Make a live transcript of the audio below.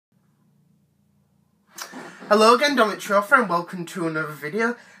Hello again, Dominic Chauffeur, and welcome to another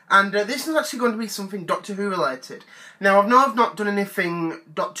video. And this is actually going to be something Doctor Who related. Now, I know I've not done anything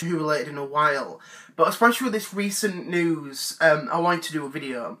Doctor Who related in a while, but especially with this recent news, I wanted to do a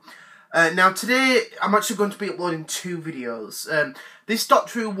video. Now, today, I'm actually going to be uploading two videos. This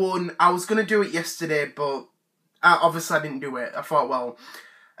Doctor Who one, I was going to do it yesterday, but obviously I didn't do it. I thought, well,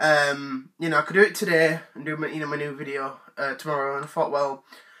 I could do it today and do my new video tomorrow, and I thought, well,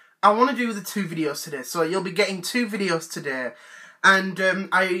 I want to do the two videos today, so you'll be getting two videos today, and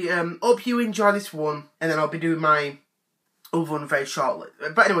I hope you enjoy this one, and then I'll be doing my other one very shortly.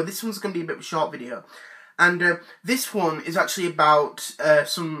 But anyway, this one's going to be a bit of a short video, and this one is actually about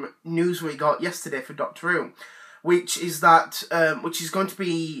some news we got yesterday for Doctor Who, which is going to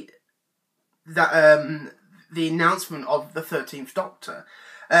be that the announcement of the 13th Doctor.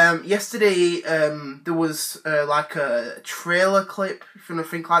 Yesterday, there was like a trailer clip, if you want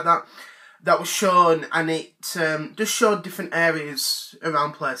to think like that, that was shown, and it just showed different areas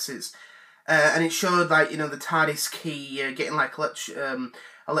around places, and it showed like the TARDIS key getting like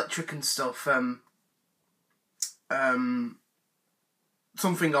electric and stuff,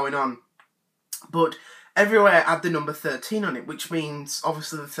 something going on, but everywhere had the number 13 on it, which means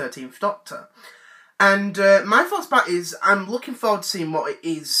obviously the 13th Doctor. And my thoughts about it is, I'm looking forward to seeing what it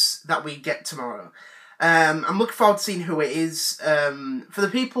is that we get tomorrow. I'm looking forward to seeing who it is. For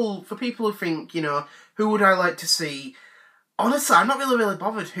people who think, who would I like to see? Honestly, I'm not really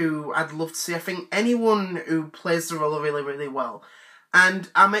bothered who I'd love to see. I think anyone who plays the role really well. And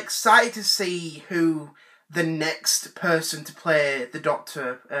I'm excited to see who the next person to play the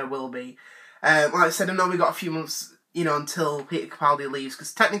Doctor will be. Like I said, I know we got a few months, until Peter Capaldi leaves,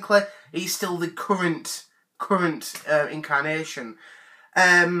 because technically he's still the current incarnation.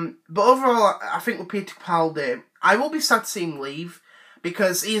 But overall, I think with Peter Capaldi, I will be sad to see him leave,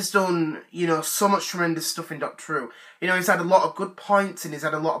 because he has done, so much tremendous stuff in Doctor Who. He's had a lot of good points, and he's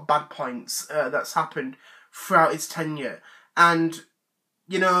had a lot of bad points that's happened throughout his tenure. And,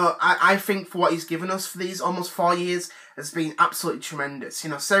 I think for what he's given us for these almost 4 years has been absolutely tremendous.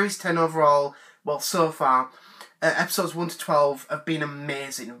 Series 10 overall, well, so far, episodes 1 to 12 have been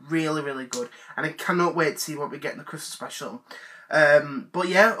amazing, really good, and I cannot wait to see what we get in the Christmas special. But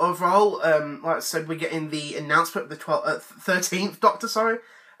yeah, overall, like I said, we're getting the announcement of the 13th Doctor,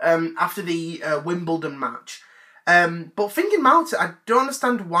 after the Wimbledon match. But thinking about it, I don't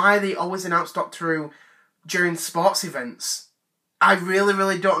understand why they always announce Doctor Who during sports events. I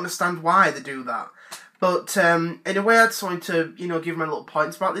really don't understand why they do that. But in a way, I just wanted to, give my little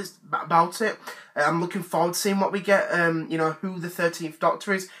points about it. I'm looking forward to seeing what we get, who the 13th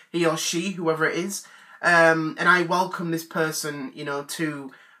Doctor is, he or she, whoever it is. And I welcome this person,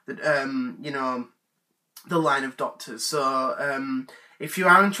 to the, the line of Doctors. So, if you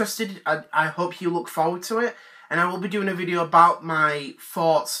are interested, I hope you look forward to it. And I will be doing a video about my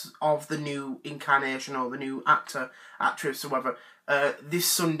thoughts of the new incarnation, or the new actress, or whatever, this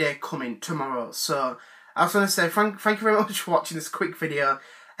Sunday coming, tomorrow. So, I was going to say, thank you very much for watching this quick video,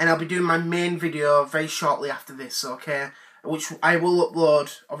 and I'll be doing my main video very shortly after this, okay? Which I will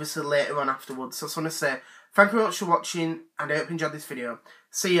upload, obviously, later on afterwards. So I just want to say, thank you very much for watching, and I hope you enjoyed this video.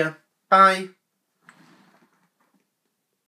 See ya. Bye.